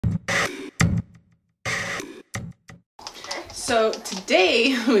So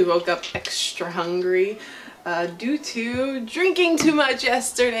today we woke up extra hungry due to drinking too much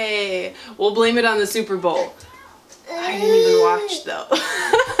yesterday. We'll blame it on the Super Bowl. I didn't even watch though.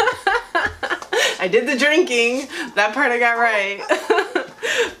 I did the drinking. That part I got right.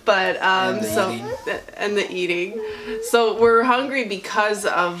 But and the eating. So we're hungry because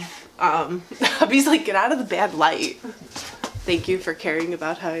of hubby's like, get out of the bad light. Thank you for caring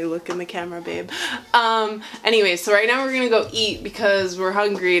about how I look in the camera, babe. Anyway, so right now we're gonna go eat because we're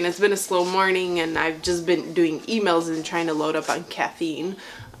hungry and it's been a slow morning and I've just been doing emails and trying to load up on caffeine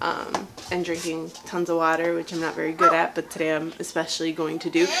and drinking tons of water, which I'm not very good at, but today I'm especially going to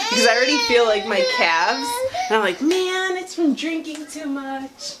do because I already feel like my calves and I'm like, man, it's from drinking too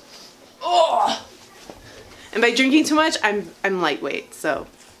much. Oh! And by drinking too much, I'm lightweight, so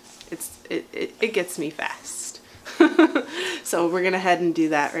it gets me fast. So we're gonna head and do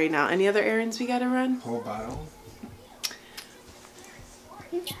that right now. Any other errands we gotta run? Whole bottle.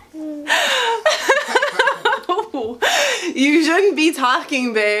 Oh, you shouldn't be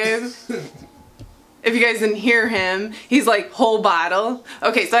talking, babe. If you guys didn't hear him, he's like, whole bottle.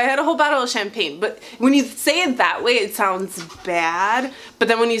 Okay, so I had a whole bottle of champagne, but when you say it that way, it sounds bad. But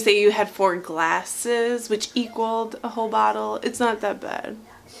then when you say you had 4 glasses, which equaled a whole bottle, it's not that bad,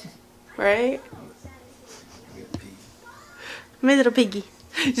 right? My little piggy.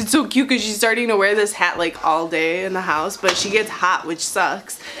 She's so cute because she's starting to wear this hat like all day in the house, but she gets hot, which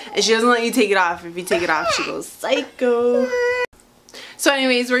sucks. And she doesn't let you take it off. If you take it off, she goes psycho. So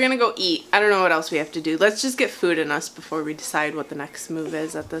anyways, we're gonna go eat. I don't know what else we have to do. Let's just get food in us before we decide what the next move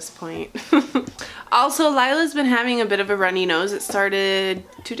is at this point. Also, Lila's been having a bit of a runny nose. It started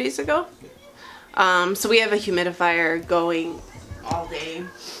 2 days ago. So we have a humidifier going all day.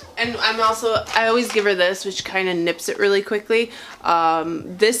 And I always give her this, which kind of nips it really quickly.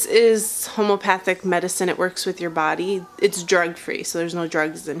 This is homeopathic medicine. It works with your body. It's drug free, so there's no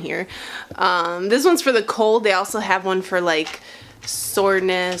drugs in here. This one's for the cold. They also have one for like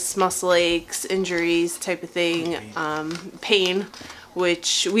soreness, muscle aches, injuries type of thing, pain,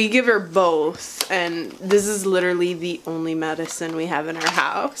 which we give her both. And this is literally the only medicine we have in our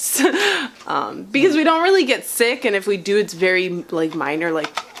house. Because we don't really get sick, and if we do, it's very like minor,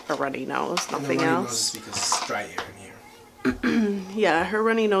 like a runny nose, nothing else. Nose is because it's dry here in here. Yeah, her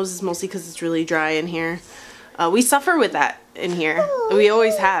runny nose is mostly because it's really dry in here. We suffer with that in here. We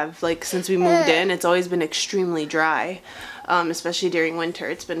always have, like since we moved in, it's always been extremely dry, especially during winter.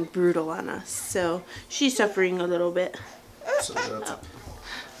 It's been brutal on us, so she's suffering a little bit. So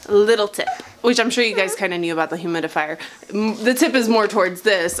a little tip, which I'm sure you guys kind of knew about the humidifier. The tip is more towards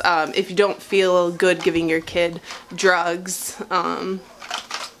this. If you don't feel good giving your kid drugs,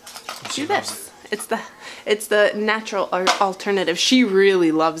 do this. It's the natural alternative. She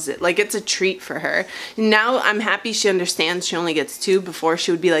really loves it. Like, it's a treat for her. Now I'm happy she understands she only gets 2. Before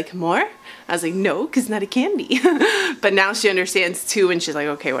she would be like, more? I was like, no, because not a candy. But now she understands 2 and she's like,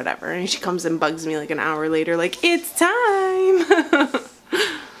 okay, whatever. And she comes and bugs me like an hour later like, it's time.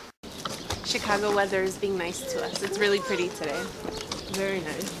 Chicago weather is being nice to us. It's really pretty today. Very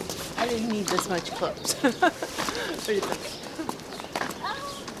nice. I didn't need this much clothes. But it's okay.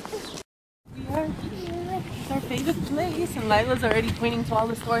 We are here. It's our favorite place. And Lila's already pointing to all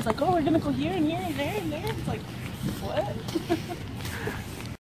the stores like, oh, we're going to go here and here and there and there. It's like, what?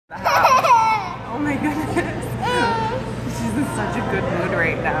 Oh my goodness. She's in such a good mood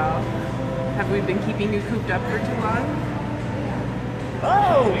right now. Have we been keeping you cooped up for too long?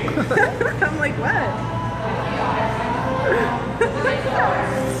 Oh! I'm like, what?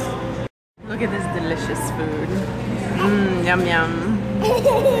 Look at this delicious food. Mmm, yum yum.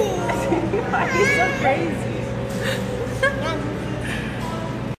 Why are you so crazy?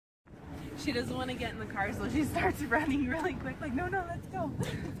 She doesn't want to get in the car, so she starts running really quick. Like, no, let's go.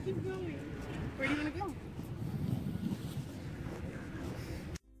 Let's keep going. Where do you want to go?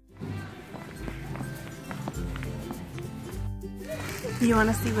 You want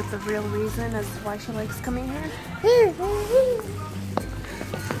to see what the real reason as to why she likes coming here?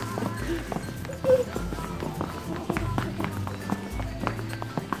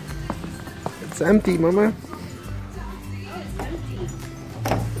 It's empty, Mama.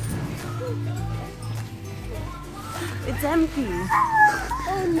 It's empty.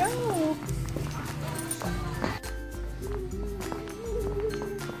 Oh no.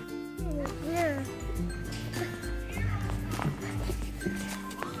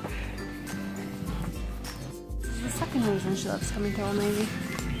 This is the second reason she loves coming to Old Navy.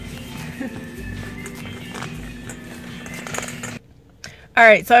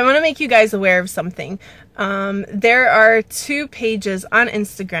 Alright, so I want to make you guys aware of something. There are 2 pages on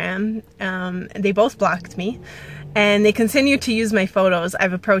Instagram. They both blocked me. And they continue to use my photos.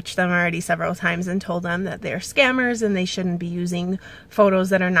 I've approached them already several times and told them that they're scammers and they shouldn't be using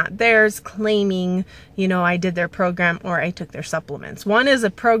photos that are not theirs, claiming, you know, I did their program or I took their supplements. One is a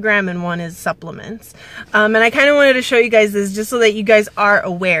program and one is supplements. And I kind of wanted to show you guys this just so that you guys are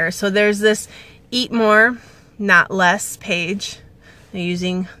aware. So there's this Eat More, Not Less page. They're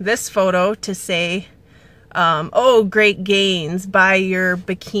using this photo to say, oh, great gains, buy your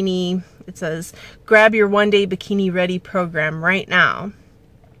bikini. It says, grab your one-day bikini ready program right now.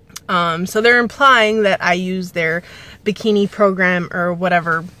 So they're implying that I use their bikini program or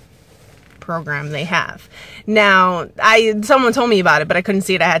whatever program they have. Now, someone told me about it, but I couldn't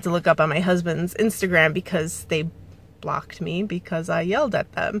see it. I had to look up on my husband's Instagram because they blocked me because I yelled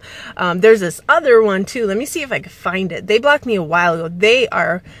at them. There's this other one too. Let me see if I can find it. They blocked me a while ago.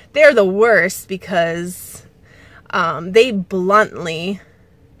 They're the worst because they bluntly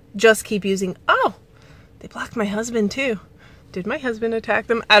just keep using, oh, they blocked my husband too. Did my husband attack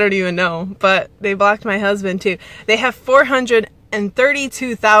them? I don't even know, but they blocked my husband too. They have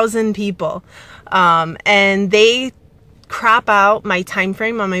 432,000 people, and they crop out my time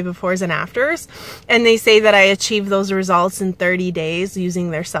frame on my befores and afters, and they say that I achieved those results in 30 days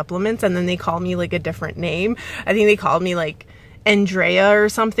using their supplements, and then they call me like a different name. I think they called me like Andrea or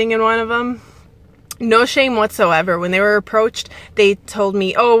something in one of them. No shame whatsoever. When they were approached, they told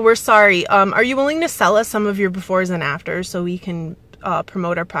me, oh, we're sorry. Are you willing to sell us some of your befores and afters so we can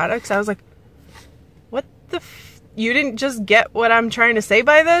promote our products? I was like, what the you didn't just get what I'm trying to say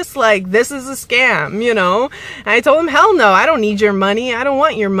by this? Like, this is a scam, you know? And I told them, hell no, I don't need your money. I don't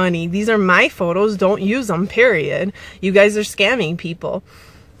want your money. These are my photos. Don't use them, period. You guys are scamming people.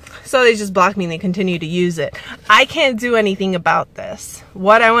 So they just blocked me and they continue to use it. I can't do anything about this.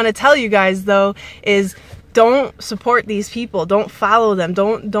 What I want to tell you guys though is don't support these people. Don't follow them.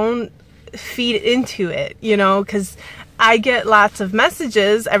 Don't feed into it, you know, because I get lots of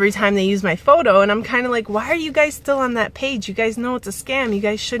messages every time they use my photo and I'm kind of like, why are you guys still on that page? You guys know it's a scam. You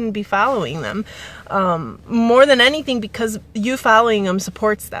guys shouldn't be following them. More than anything because you following them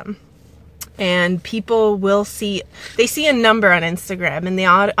supports them. And people will see, they see a number on Instagram and they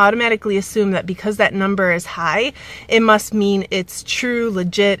automatically assume that because that number is high, it must mean it's true,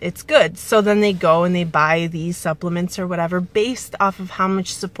 legit, it's good. So then they go and they buy these supplements or whatever based off of how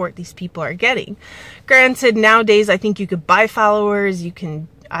much support these people are getting. Granted, nowadays I think you could buy followers, you can,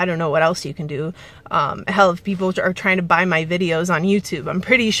 I don't know what else you can do. Hell, if people are trying to buy my videos on YouTube, I'm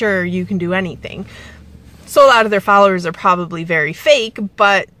pretty sure you can do anything. So a lot of their followers are probably very fake,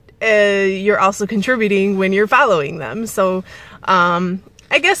 but you're also contributing when you're following them. So I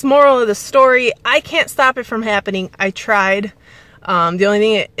guess moral of the story, I can't stop it from happening. I tried. The only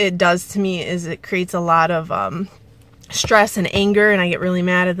thing it does to me is it creates a lot of stress and anger and I get really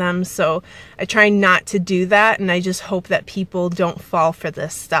mad at them. So I try not to do that, and I just hope that people don't fall for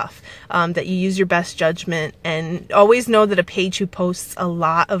this stuff, that you use your best judgment and always know that a page who posts a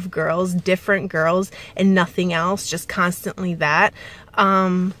lot of girls, different girls and nothing else, just constantly that,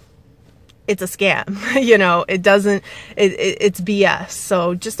 it's a scam. You know, it's BS.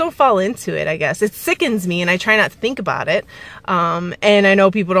 So just don't fall into it, I guess. It sickens me and I try not to think about it. And I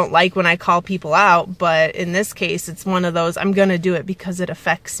know people don't like when I call people out, but in this case, it's one of those, I'm going to do it because it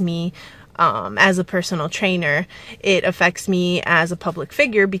affects me as a personal trainer. It affects me as a public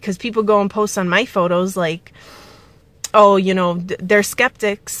figure because people go and post on my photos like, oh, you know, they're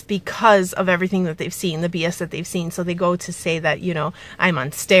skeptics because of everything that they've seen, the BS that they've seen. So they go to say that, you know, I'm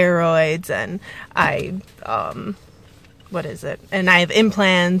on steroids and what is it? And I have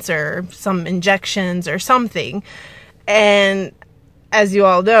implants or some injections or something. And as you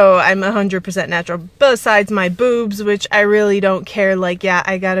all know, I'm 100% natural besides my boobs, which I really don't care. Like, yeah,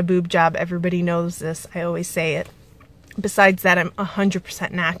 I got a boob job. Everybody knows this. I always say it. Besides that, I'm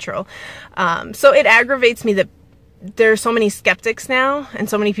 100% natural. So it aggravates me that there are so many skeptics now and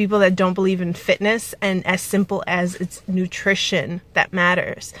so many people that don't believe in fitness, and as simple as it's nutrition that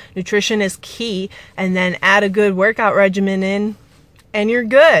matters. Nutrition is key, and then add a good workout regimen in and you're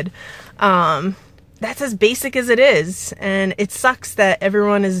good. That's as basic as it is, and it sucks that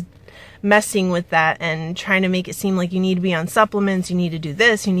everyone is messing with that and trying to make it seem like you need to be on supplements, you need to do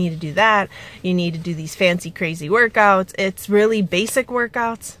this, you need to do that, you need to do these fancy crazy workouts. It's really basic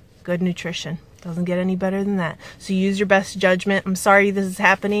workouts, good nutrition. Doesn't get any better than that. So use your best judgment. I'm sorry this is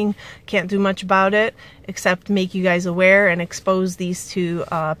happening. Can't do much about it except make you guys aware and expose these two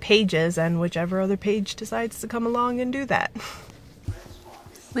pages, and whichever other page decides to come along and do that.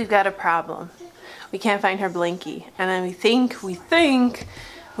 We've got a problem. We can't find her blinky, and then we think we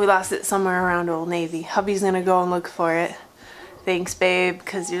lost it somewhere around Old Navy. Hubby's gonna go and look for it. Thanks, babe,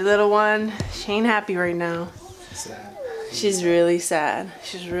 because your little one, she ain't happy right now. Sad. She's really sad.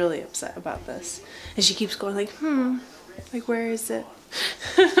 She's really upset about this. And she keeps going like, like where is it?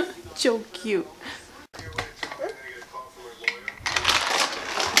 So cute.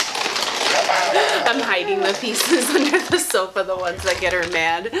 I'm hiding the pieces under the sofa, the ones that get her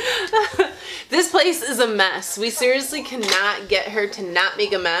mad. This place is a mess. We seriously cannot get her to not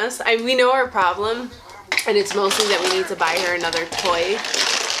make a mess. We know our problem, and it's mostly that we need to buy her another toy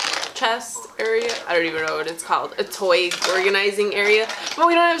chest area. I don't even know what it's called. A toy organizing area. But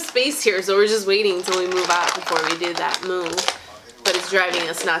we don't have space here, so we're just waiting until we move out before we do that move. But it's driving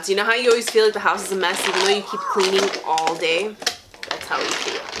us nuts. You know how you always feel like the house is a mess even though you keep cleaning all day? That's how we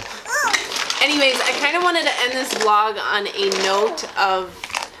feel. Anyways, I kind of wanted to end this vlog on a note of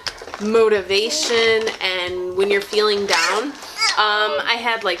motivation and when you're feeling down. I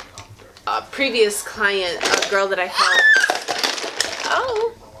had like a previous client, a girl that I helped.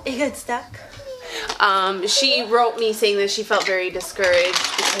 Oh, it got stuck. She wrote me saying that she felt very discouraged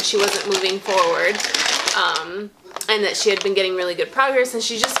because she wasn't moving forward, and that she had been getting really good progress and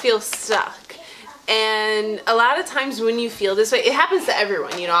she just feels stuck. And a lot of times when you feel this way, it happens to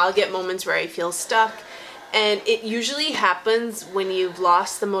everyone, you know, I'll get moments where I feel stuck, and it usually happens when you've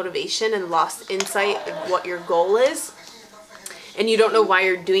lost the motivation and lost insight of what your goal is, and you don't know why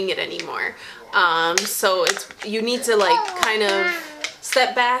you're doing it anymore. So you need to like kind of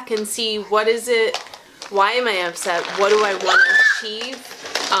step back and see, what is it, why am I upset, what do I want to achieve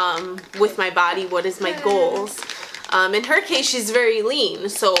with my body, what is my goals. In her case, she's very lean,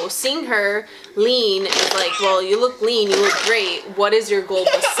 so seeing her lean is like, well, you look lean, you look great, what is your goal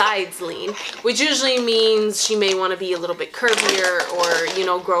besides lean? Which usually means she may want to be a little bit curvier or, you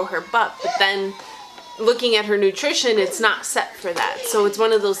know, grow her butt, but then looking at her nutrition, it's not set for that. So it's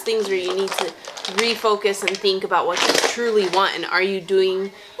one of those things where you need to refocus and think about what you truly want, and are you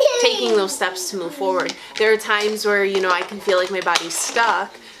taking those steps to move forward. There are times where, you know, I can feel like my body's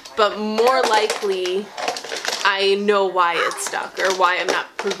stuck, but more likely I know why it's stuck or why I'm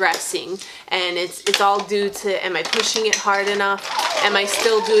not progressing, and it's all due to, am I pushing it hard enough? Am I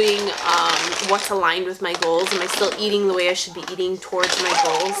still doing what's aligned with my goals? Am I still eating the way I should be eating towards my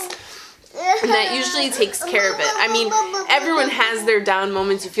goals? And that usually takes care of it. I mean, everyone has their down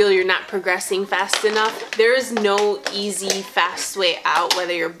moments. You feel you're not progressing fast enough. There is no easy, fast way out,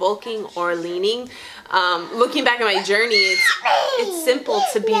 whether you're bulking or leaning. Looking back at my journey, it's simple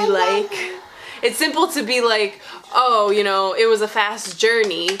to be like, oh, you know, it was a fast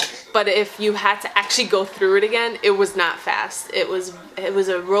journey, but if you had to actually go through it again, it was not fast. It was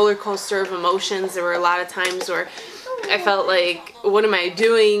a roller coaster of emotions. There were a lot of times where I felt like, what am I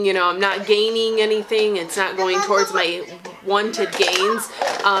doing? You know, I'm not gaining anything. It's not going towards my wanted gains.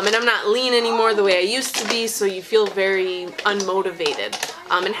 And I'm not lean anymore the way I used to be, so you feel very unmotivated.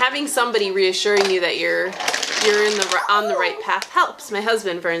 And having somebody reassuring you that you're on the right path helps. My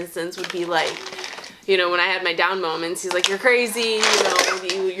husband, for instance, would be like, you know, when I had my down moments, he's like, you're crazy, you know,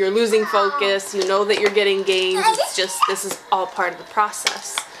 you're losing focus, you know that you're getting gains, it's just, this is all part of the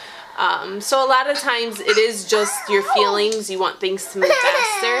process. So a lot of times it is just your feelings, you want things to move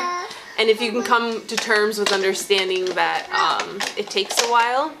faster, and if you can come to terms with understanding that it takes a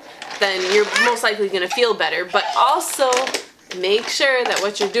while, then you're most likely going to feel better. But also make sure that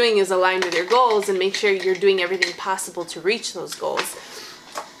what you're doing is aligned with your goals, and make sure you're doing everything possible to reach those goals.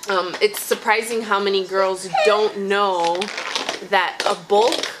 It's surprising how many girls don't know that a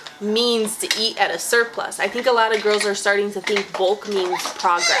bulk means to eat at a surplus. I think a lot of girls are starting to think bulk means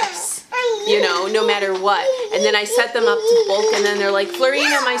progress, you know, no matter what. And then I set them up to bulk, and then they're like,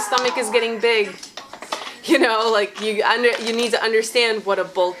 Florina, my stomach is getting big. You know, like you need to understand what a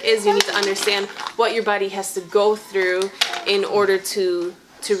bulk is. You need to understand what your body has to go through in order to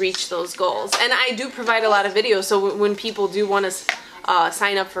reach those goals. And I do provide a lot of videos, so when people do want to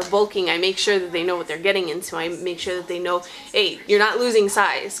sign up for bulking, I make sure that they know what they're getting into. I make sure that they know, hey, you're not losing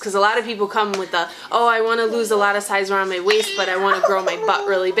size, because a lot of people come with the, oh, I want to lose a lot of size around my waist, but I want to grow my butt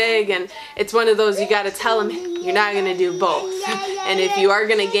really big. And it's one of those, you got to tell them you're not going to do both, and if you are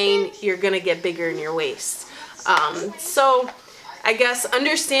going to gain, you're going to get bigger in your waist. So I guess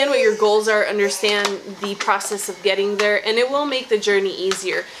understand what your goals are, understand the process of getting there, and it will make the journey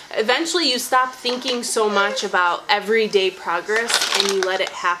easier. Eventually you stop thinking so much about everyday progress and you let it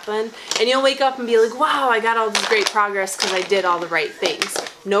happen, and you'll wake up and be like, wow, I got all this great progress because I did all the right things.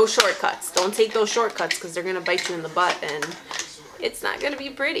 No shortcuts. Don't take those shortcuts, because they're going to bite you in the butt and it's not going to be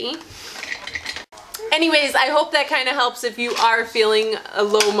pretty. Anyways, I hope that kind of helps if you are feeling a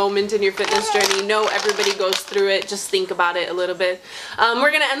low moment in your fitness journey. No, everybody goes through it. Just think about it a little bit.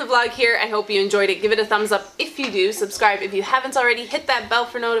 We're going to end the vlog here. I hope you enjoyed it. Give it a thumbs up if you do. Subscribe if you haven't already. Hit that bell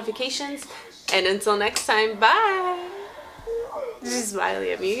for notifications. And until next time, bye. She's smiling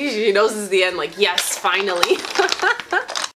at me. She knows this is the end, like, yes, finally.